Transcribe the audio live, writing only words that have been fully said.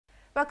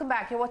Welcome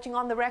back. You're watching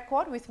On the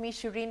Record with me,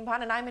 Shireen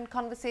Bhan, and I'm in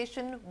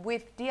conversation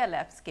with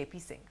DLF's KP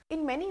Singh.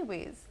 In many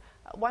ways,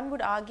 one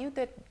would argue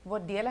that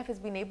what DLF has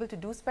been able to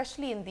do,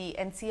 especially in the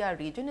NCR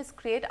region, is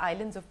create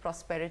islands of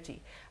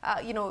prosperity.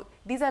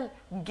 These are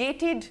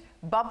gated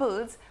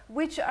bubbles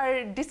which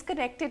are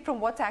disconnected from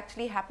what's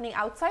actually happening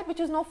outside, which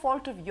is no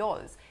fault of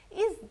yours.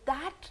 Is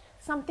that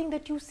something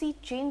that you see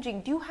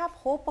changing? Do you have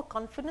hope or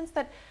confidence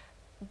that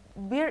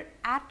we're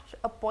at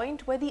a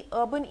point where the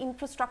urban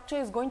infrastructure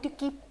is going to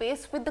keep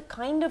pace with the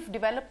kind of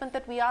development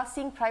that we are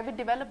seeing private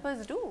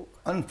developers do?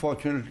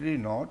 Unfortunately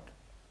not.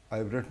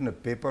 I've written a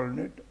paper on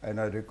it and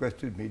I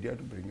requested media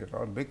to bring it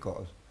on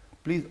because,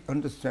 please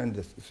understand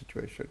this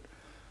situation,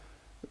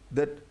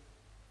 that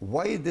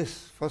why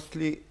this,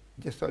 firstly,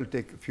 just I'll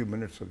take a few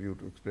minutes of you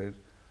to explain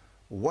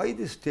why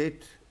the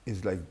state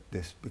is like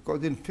this.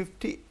 Because in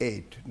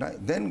 58,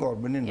 then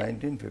government in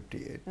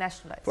 1958.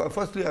 Nationalized.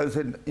 Firstly, I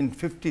said in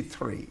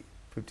 53,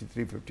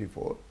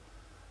 54,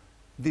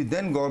 the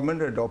then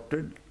government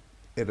adopted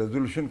a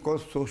resolution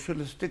called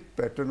Socialistic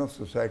Pattern of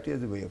Society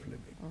as a Way of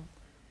Living,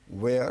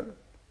 where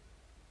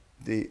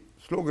the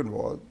slogan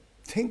was,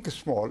 think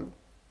small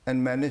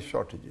and manage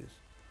shortages.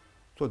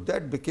 So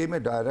that became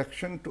a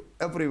direction to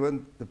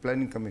everyone, the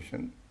Planning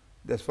Commission.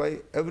 That's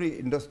why every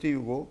industry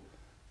you go,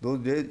 those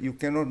days you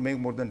cannot make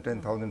more than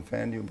 10,000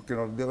 fans. You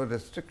cannot. There were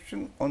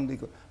restrictions on the,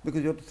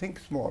 because you have to think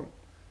small,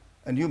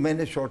 and you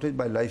manage shortage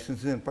by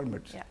licenses and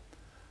permits. Yeah.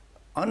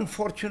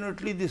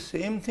 Unfortunately, the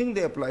same thing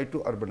they apply to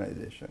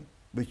urbanization,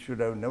 which should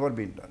have never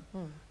been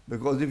done.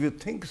 Because if you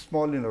think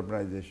small in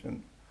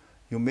urbanization,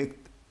 you make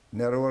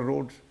narrower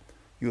roads.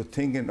 You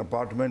think in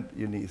apartment,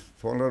 you need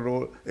smaller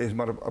road,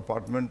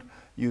 apartment.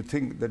 You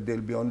think that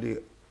there'll be only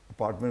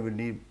apartment will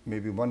need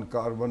maybe one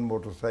car, one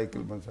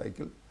motorcycle, one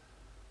cycle.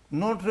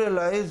 Not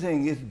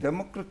realizing it's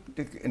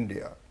democratic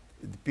India.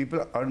 The people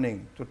are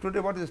earning. So today,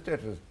 what is the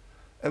status?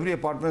 Every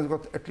apartment has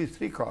got at least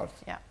 3 cars.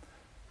 Yeah.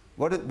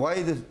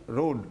 Why this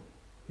road?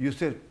 You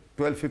say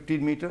 12,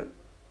 15 meters.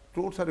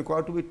 Roads are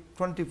required to be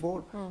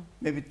 24,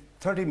 maybe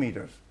 30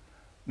 meters.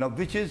 Now,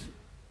 there's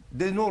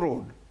no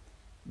road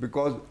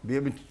because we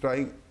have been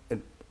trying,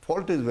 and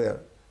fault is where?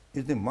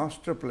 Is the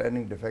master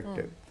planning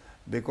defective?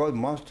 Because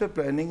master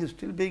planning is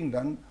still being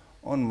done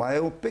on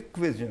myopic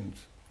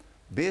visions,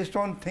 based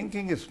on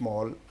thinking is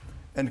small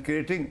and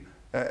creating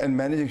and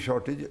managing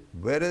shortage,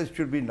 whereas it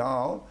should be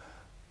now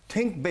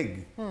think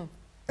big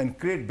and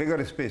create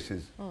bigger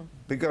spaces,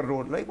 bigger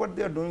road, like what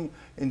they are doing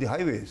in the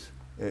highways.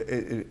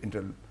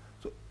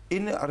 So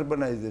in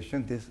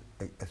urbanization, this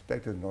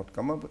aspect has not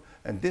come up,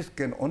 and this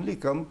can only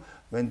come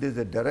when there's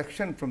a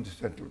direction from the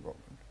central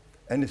government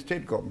and the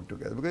state government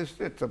together, because it's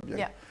state subject.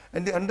 Yeah.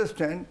 And they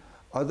understand,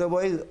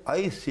 otherwise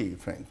I see,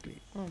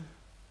 frankly,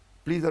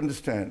 please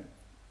understand,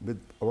 with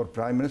our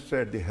Prime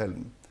Minister at the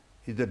helm,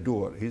 he's a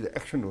doer, he's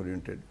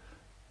action-oriented.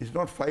 It's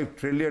not $5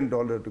 trillion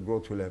to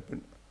growth will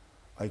happen.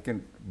 I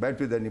can bet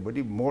with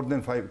anybody more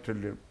than 5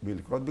 trillion will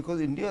grow,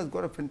 because India has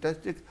got a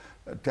fantastic,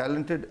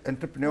 talented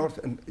entrepreneurs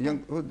and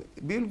young,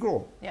 we will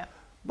grow. Yeah.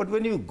 But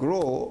when you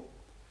grow,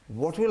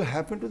 what will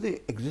happen to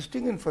the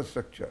existing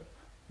infrastructure?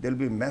 There will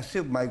be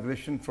massive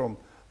migration from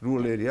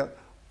rural area.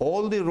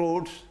 All the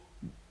roads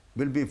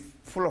will be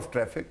full of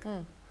traffic.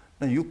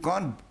 Now you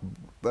can't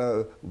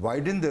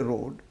widen the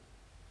road.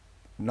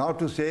 Now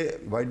to say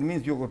widen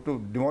means you got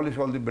to demolish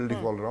all the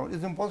buildings all around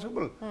is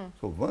impossible.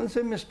 So once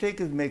a mistake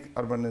is made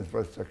urban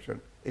infrastructure,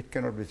 it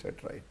cannot be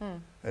set right.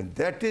 And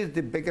that is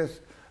the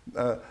biggest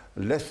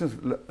lessons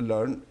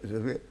learned.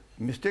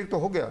 Mistake to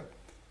ho gaya.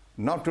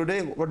 Now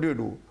today, what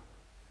do?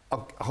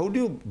 How do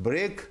you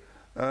break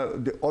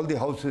all the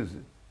houses?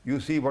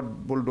 You see what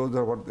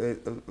bulldozer, what they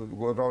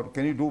go around.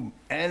 Can you do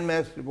en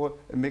masse report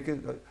and make it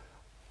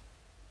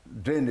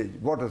drainage,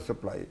 water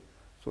supply?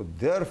 So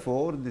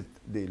therefore,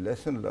 the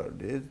lesson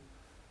learned is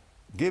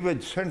give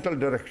a central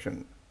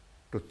direction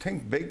to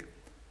think big,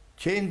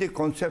 change the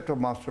concept of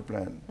master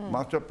plan.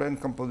 Master plan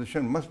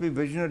composition must be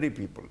visionary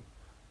people,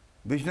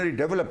 visionary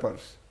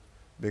developers,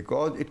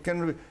 because it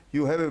can be,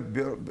 you have a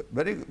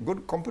very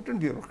good competent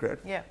bureaucrat,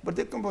 but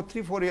they come for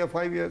 3, 4 years,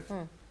 5 years,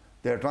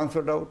 they are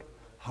transferred out.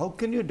 How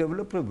can you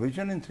develop a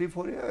vision in 3,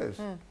 4 years?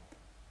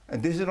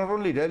 And this is not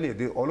only Delhi,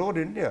 they all over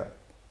India.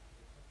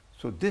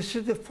 So this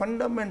is the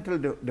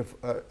fundamental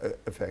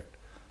effect.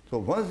 So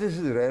once this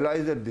is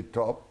realized at the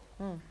top,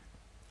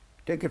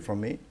 take it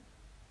from me,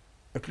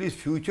 at least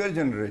future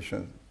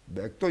generations,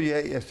 back to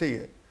yes,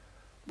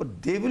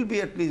 but they will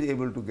be at least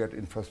able to get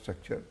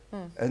infrastructure,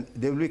 and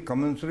they will be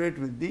commensurate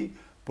with the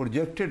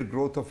projected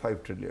growth of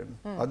 5 trillion.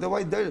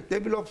 Otherwise, they will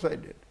be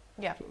lopsided.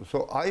 Yeah.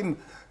 So I'm,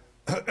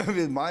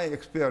 with my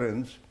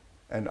experience,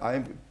 and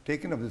I'm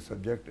taken up this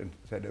subject and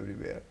said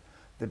everywhere,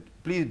 that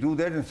please do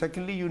that. And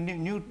secondly, you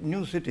need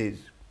new cities.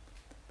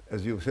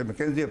 As you say,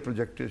 McKinsey have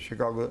projected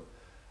Chicago,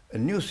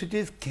 and new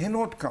cities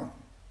cannot come.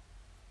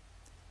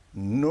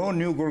 No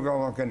new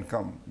Gurgaon can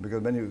come,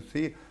 because when you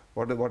see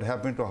what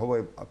happened to how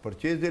I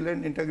purchased the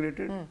land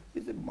integrated,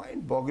 it's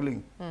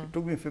mind-boggling. It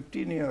took me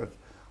 15 years.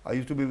 I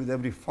used to be with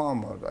every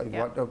farmer.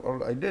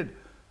 What I did.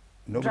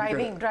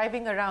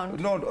 driving around.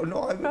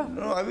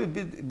 No, I will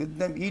be with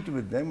them, eat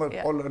with them, or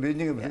all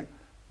arranging everything.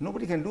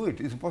 Nobody can do it.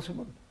 It's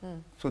impossible.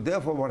 So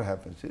therefore, what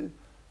happens is,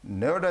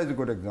 Nevada is a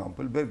good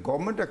example where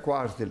government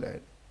acquires the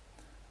land,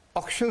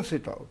 auctions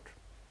it out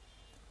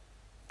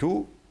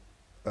to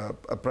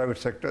a private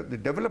sector. The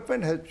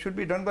development should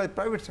be done by the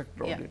private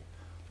sector only.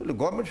 So the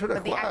government should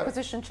acquire. But the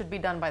acquisition should be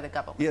done by the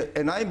government. Yeah,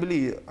 and I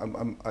believe,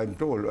 I'm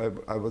told,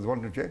 I was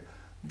wanting to check,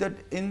 that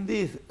in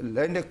the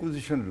land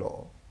acquisition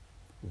law,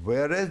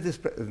 whereas this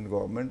present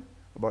government,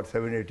 about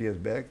 7-8 years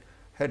back,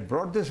 had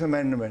brought this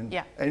amendment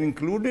and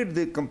included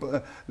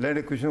the land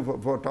acquisition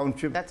for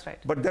township. That's right.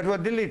 But that was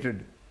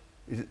deleted.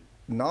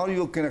 Now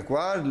you can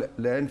acquire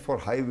land for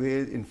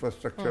highways,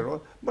 infrastructure,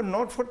 but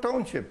not for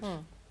townships.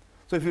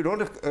 So if you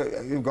don't,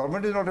 if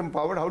government is not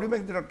empowered, how do you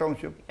make it a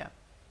township?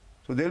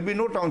 So there will be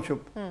no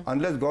township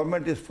unless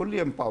government is fully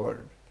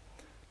empowered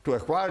to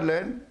acquire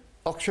land,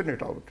 auction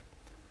it out.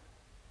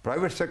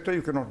 Private sector,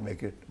 you cannot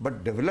make it.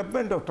 But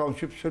development of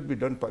townships should be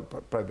done by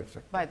private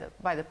sector. By the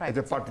private sector.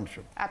 As a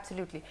partnership.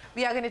 Absolutely.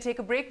 We are going to take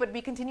a break, but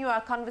we continue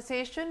our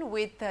conversation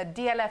with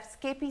DLF's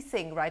KP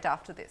Singh right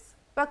after this.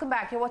 Welcome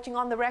back. You're watching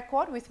On the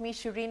Record with me,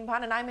 Shireen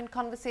Bhan, and I'm in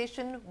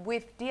conversation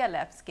with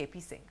DLF's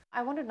KP Singh.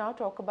 I want to now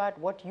talk about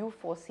what you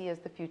foresee as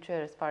the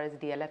future as far as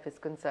DLF is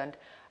concerned.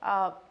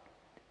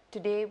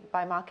 Today,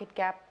 by market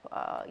cap,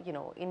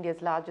 India's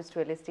largest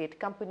real estate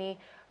company,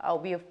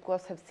 we of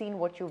course have seen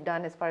what you've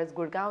done as far as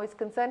Gurgaon is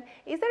concerned.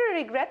 Is there a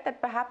regret that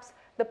perhaps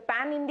the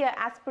pan-India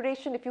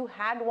aspiration, if you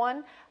had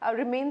one,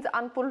 remains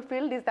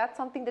unfulfilled? Is that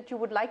something that you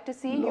would like to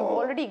see? No. You've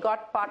already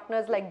got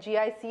partners like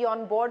GIC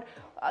on board.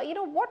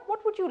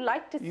 What would you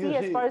like to see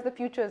as far as the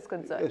future is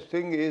concerned? The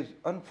thing is,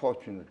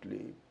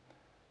 unfortunately,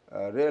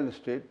 real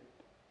estate,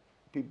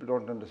 people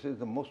don't understand, is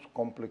the most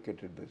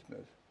complicated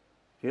business.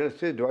 Real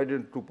estate is divided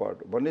into two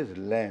parts. One is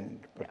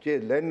land,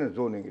 purchase land and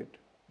zoning it.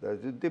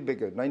 That is the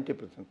biggest,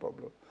 90%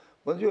 problem.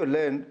 Once you have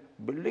land,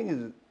 building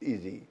is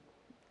easy.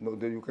 No,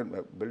 you can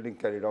have building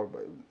carried out by.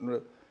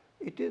 No,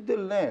 it is the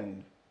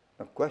land.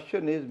 The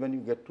question is, when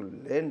you get to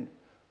land,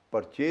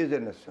 purchase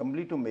and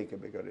assembly to make a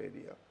bigger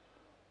area,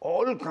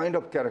 all kind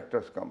of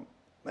characters come,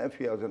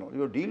 mafias and all.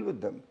 You deal with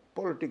them.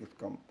 Politics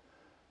come.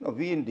 Now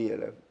we in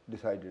DLF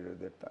decided at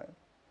that time,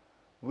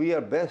 we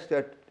are best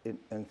at in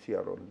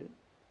NCR only.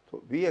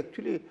 So we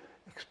actually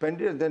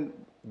expanded, then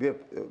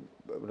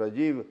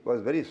Rajiv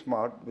was very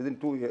smart. Within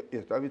 2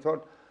 years time, we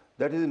thought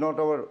that is not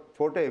our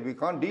forte. We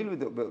can't deal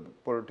with the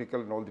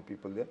political and all the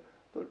people there.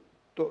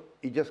 So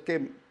he just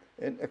came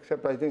in,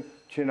 except I think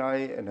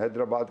Chennai and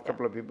Hyderabad, a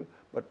couple of people,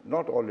 but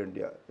not all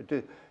India.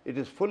 It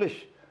is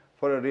foolish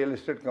for a real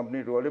estate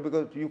company to order,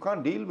 because you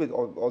can't deal with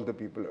all the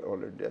people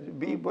all India.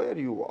 Be where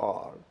you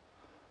are.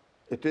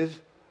 It is,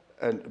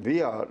 and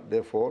we are,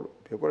 therefore,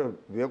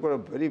 we have got a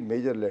very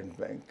major land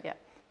bank.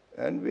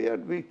 And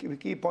we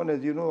keep on,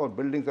 as you know, our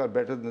buildings are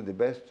better than the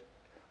best.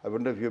 I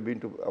wonder if you've been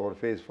to our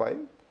phase 5.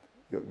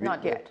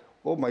 Not yet.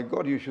 Oh my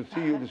God, you should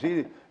see.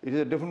 It is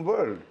a different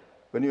world.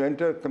 When you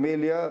enter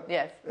Camellia.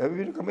 Yes. Have you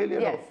been to Camellia?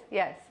 Yes, now?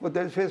 yes. But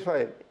that is phase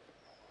 5.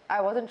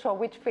 I wasn't sure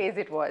which phase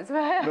it was.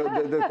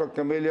 No, the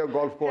Camellia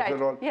golf course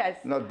and all. Yes.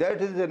 Now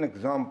that is an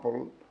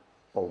example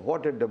of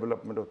what a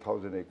development of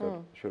 1,000 acres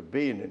should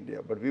be in India.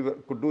 But we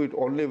could do it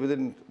only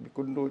within, we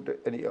couldn't do it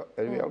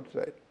any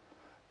outside.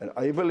 And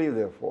I believe,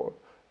 therefore,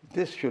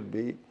 this should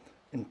be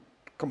in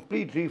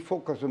complete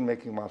refocus on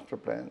making master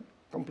plan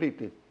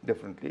completely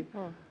differently,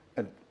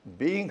 and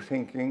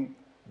thinking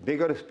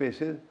bigger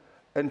spaces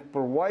and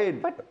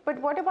provide.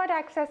 But what about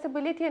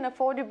accessibility and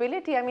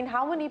affordability? I mean,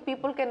 how many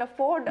people can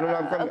afford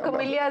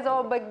camellias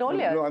or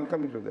magnolias? No, I'm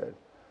coming to that.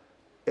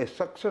 A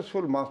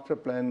successful master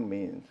plan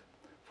means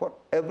for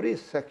every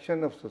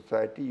section of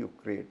society you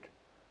create,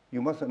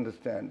 you must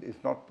understand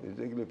it's not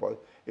physically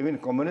possible. Even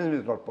communism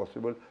is not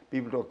possible.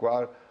 People to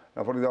acquire.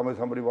 Now, for example,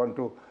 somebody wants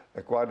to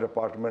acquire an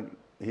apartment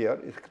here,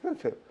 it's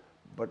expensive.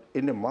 But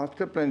in a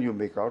master plan, you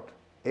make out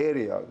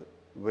areas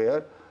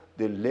where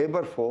the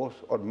labor force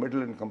or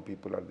middle income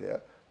people are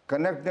there,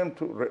 connect them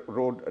to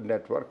road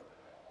network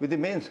with the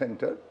main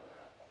center,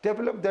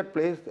 develop that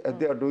place as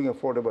they are doing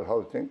affordable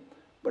housing,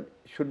 but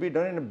should be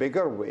done in a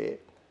bigger way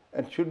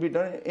and should be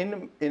done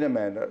in a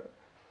manner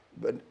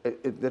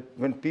that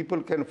when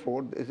people can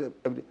afford,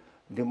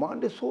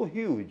 demand is so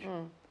huge.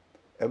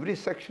 Every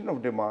section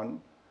of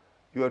demand,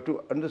 you have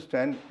to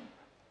understand,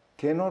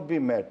 cannot be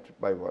met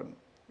by one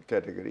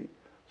category.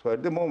 So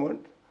at the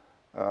moment,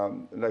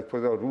 like for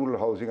the rural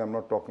housing, I'm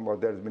not talking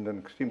about that, has been done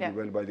extremely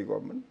well by the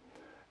government.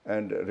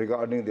 And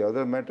regarding the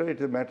other matter, it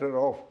is a matter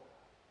of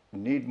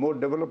need more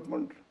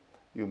development,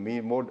 you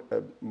need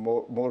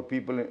more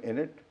people in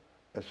it.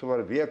 As far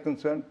as we are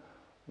concerned,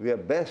 we are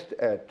best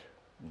at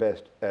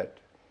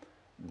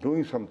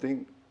doing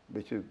something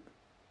which is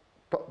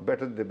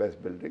better than the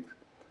best buildings.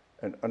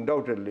 And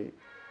undoubtedly,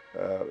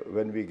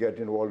 when we get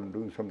involved in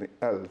doing something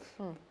else,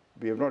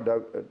 we have not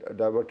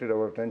diverted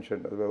our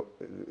attention.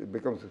 It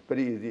becomes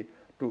very easy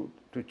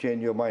to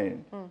change your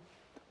mind.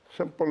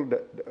 Simple,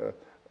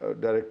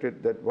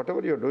 directed that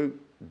whatever you're doing,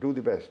 do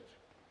the best.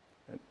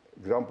 An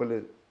example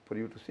is for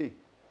you to see.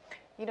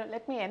 You know,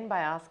 let me end by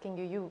asking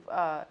you, you've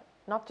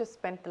not just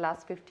spent the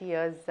last 50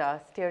 years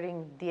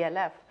steering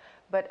DLF,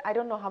 but I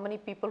don't know how many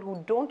people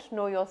who don't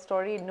know your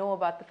story know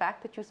about the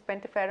fact that you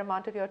spent a fair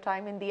amount of your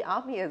time in the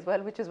army as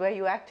well, which is where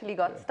you actually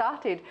got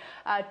started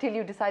till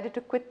you decided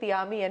to quit the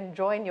army and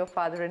join your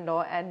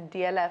father-in-law and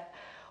DLF.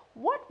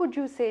 What would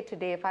you say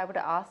today, if I were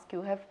to ask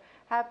you,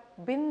 have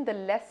been the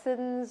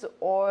lessons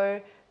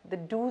or the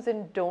do's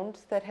and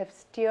don'ts that have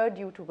steered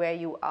you to where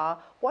you are?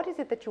 What is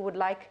it that you would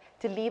like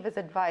to leave as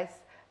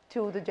advice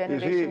to the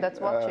generation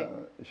that's watching?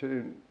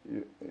 Shireen,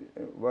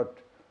 what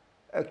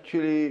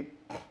actually,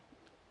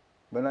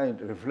 when I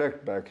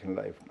reflect back in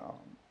life now,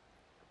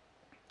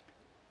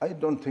 I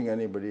don't think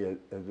anybody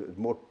has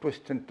more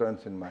twists and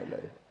turns in my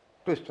life.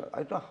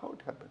 I don't know how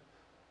it happened.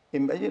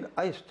 Imagine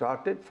I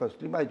started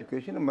firstly my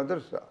education in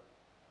madrasa,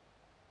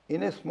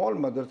 in a small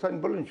madrasa in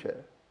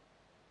Bulandshahr.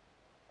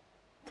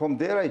 From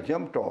there I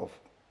jumped off.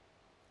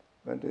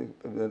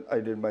 When I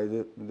did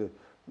the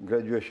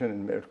graduation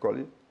in Merit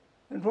College.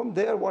 And from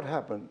there what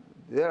happened?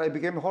 There I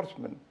became a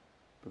horseman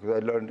because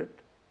I learned it.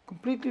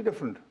 Completely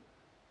different.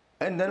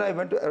 And then I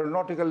went to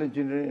aeronautical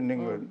engineering in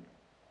England.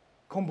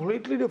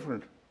 Completely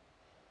different.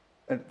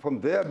 And from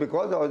there,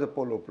 because I was a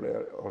polo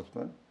player,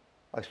 horseman,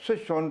 I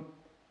switched on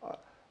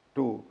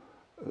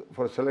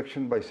for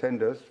selection by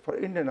Sanders for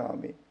Indian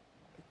Army.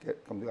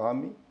 From the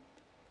Army,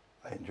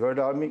 I enjoyed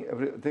Army,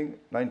 everything,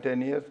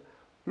 9-10 years.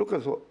 Look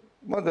at so,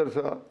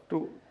 madrasa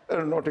to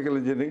aeronautical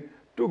engineering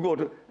to go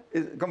to,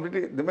 is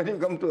completely, when you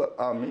come to the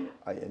Army,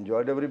 I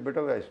enjoyed every bit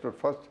of it. I stood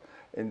first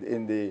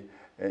in the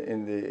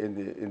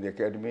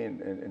academy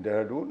in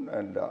Dehradun,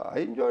 and I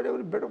enjoyed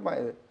every bit of my,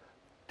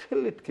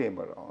 till it came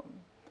around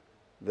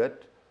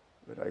that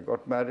when I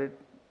got married,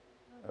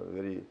 I was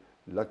very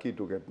lucky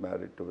to get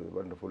married to a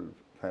wonderful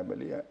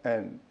family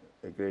and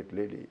a great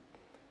lady.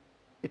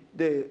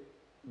 They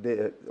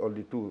had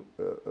only two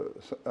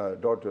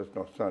daughters,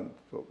 not sons,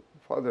 so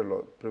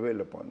father-in-law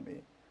prevailed upon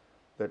me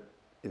that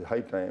it's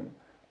high time,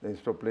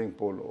 instead of playing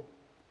polo,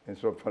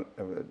 instead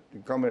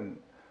of come and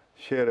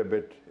share a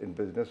bit in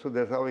business. So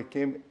that's how I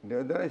came.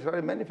 Then I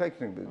started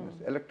manufacturing business,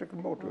 electrical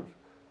motors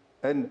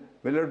and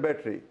Miller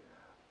battery.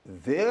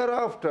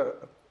 Thereafter,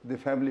 the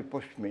family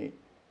pushed me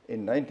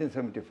in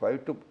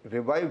 1975 to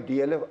revive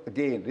DLF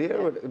again.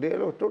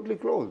 DLF was totally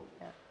closed.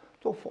 Yeah.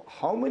 So for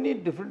how many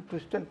different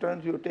twists and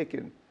turns you have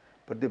taken?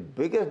 But the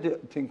biggest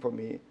thing for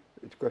me,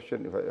 it's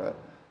question, if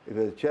it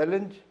was a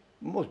challenge,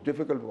 most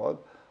difficult was,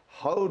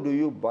 how do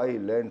you buy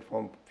land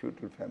from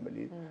feudal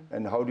families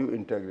and how do you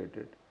integrate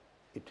it?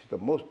 It's the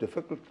most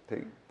difficult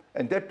thing.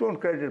 And that too on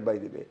credit, by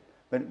the way.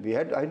 When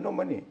I had no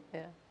money.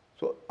 Yeah.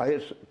 So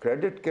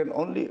credit can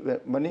only,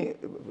 money,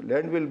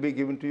 land will be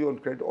given to you on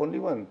credit, only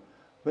one.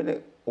 When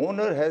an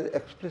owner has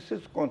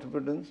explicit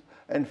confidence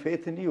and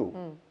faith in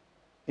you,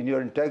 in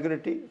your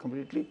integrity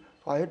completely.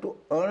 So I had to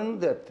earn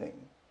that thing.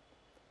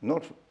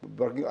 Not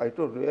working, I had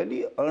to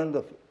really earn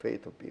the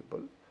faith of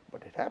people,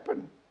 but it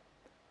happened.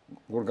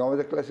 Gurgaon is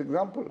a classic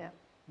example. Yeah.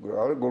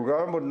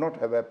 Gurgaon would not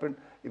have happened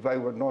if I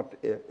were not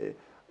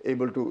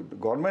able to, the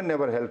government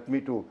never helped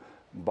me to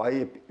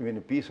buy even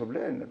a piece of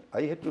land.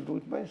 I had to do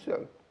it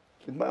myself.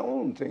 It's my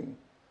own thing.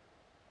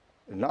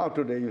 Now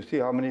today you see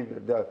how many,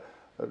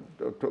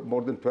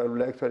 more than 12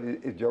 lakhs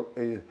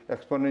is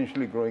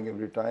exponentially growing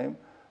every time.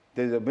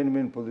 There's a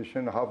win-win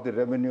position. Half the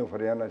revenue of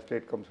Haryana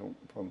state comes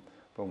from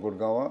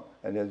Gurgaon.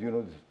 And as you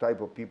know, this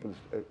type of people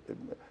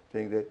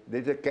saying that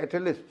there's a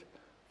catalyst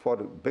for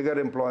bigger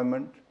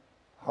employment.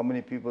 How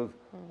many people's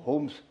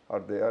homes are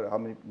there? How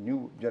many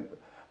new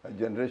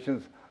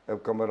generations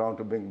have come around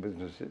to bring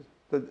businesses?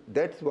 So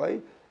that's why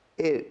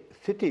a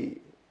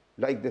city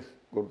like this,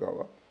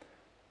 Gurgaon,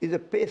 is a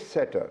pace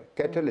setter,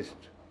 catalyst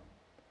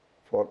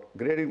for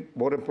creating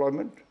more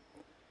employment,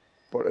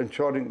 for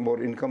ensuring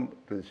more income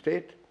to the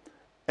state,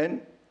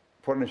 and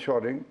for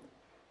ensuring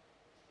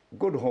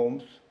good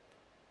homes,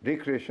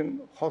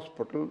 recreation,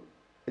 hospital,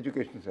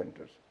 education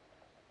centers.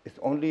 It's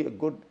only a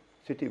good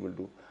city will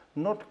do,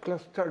 not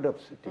clustered up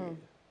cities,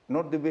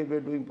 not the way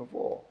we're doing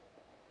before.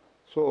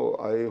 So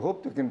I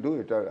hope they can do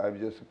it. I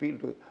just appeal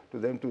to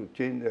them to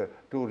change,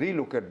 to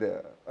relook at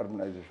their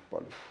urbanization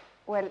policy.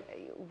 Well,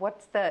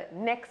 what's the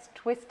next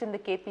twist in the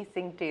KP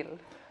Singh tale?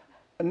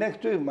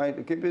 Next twist, my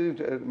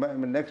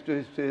next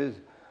twist is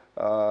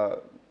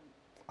how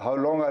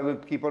long I will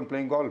keep on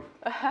playing golf.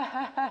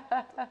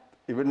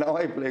 Even now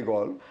I play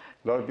golf.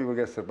 A lot of people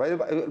get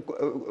surprised.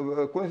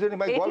 Coincidentally,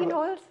 my 18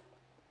 holes?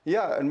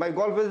 Yeah, and my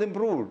golf has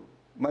improved.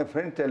 My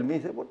friend tell me,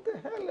 he said, what the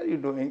hell are you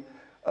doing?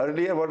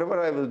 Earlier,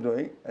 whatever I was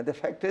doing, and the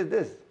fact is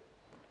this.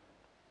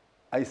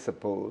 I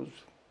suppose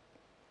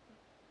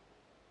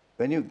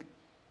when you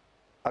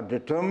are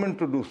determined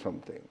to do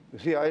something, you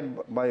see,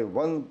 my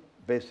one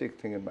basic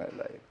thing in my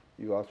life,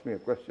 you asked me a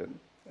question,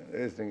 and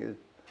this thing is,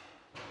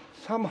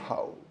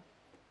 somehow,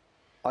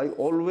 I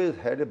always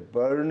had a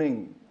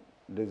burning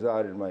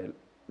desire in my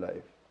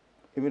life,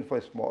 even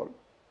for small,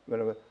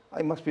 whenever,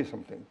 I must be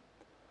something.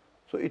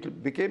 So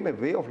it became a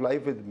way of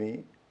life with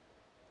me.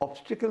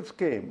 Obstacles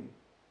came,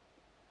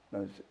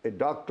 Now, a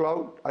dark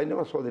cloud, I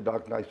never saw the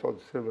dark, I saw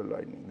the silver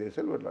lining, the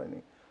silver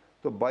lining.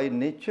 So by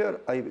nature,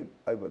 I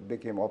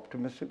became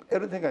optimistic,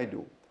 everything I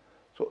do.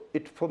 So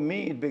for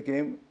me, it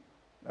became,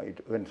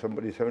 when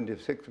somebody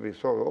 76, we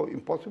saw, oh,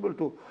 impossible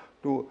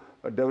to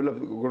develop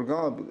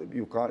Gurgaon.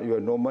 You can't, you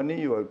have no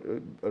money,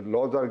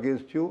 laws are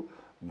against you,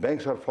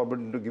 banks are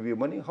forbidden to give you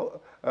money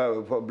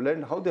for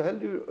land. How the hell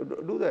do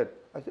you do that?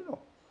 I said, no,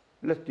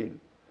 let's deal.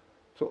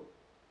 So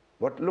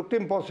what looked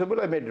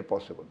impossible, I made it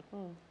possible.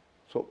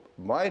 So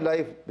my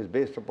life is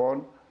based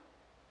upon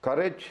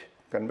courage,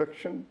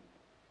 conviction,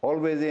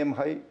 always aim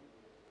high,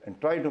 and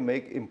try to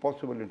make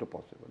impossible into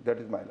possible. That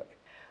is my life.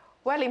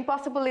 Well,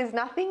 impossible is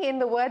nothing, in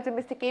the words of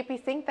Mr.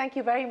 KP Singh. Thank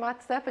you very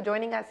much, sir, for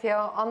joining us here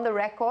on The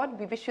Record.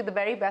 We wish you the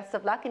very best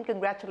of luck and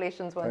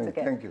congratulations once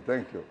again. Thank you,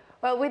 thank you.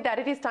 Well, with that,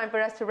 it is time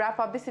for us to wrap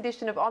up this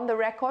edition of On The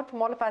Record.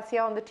 From all of us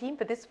here on the team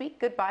for this week,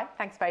 goodbye.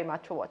 Thanks very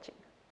much for watching.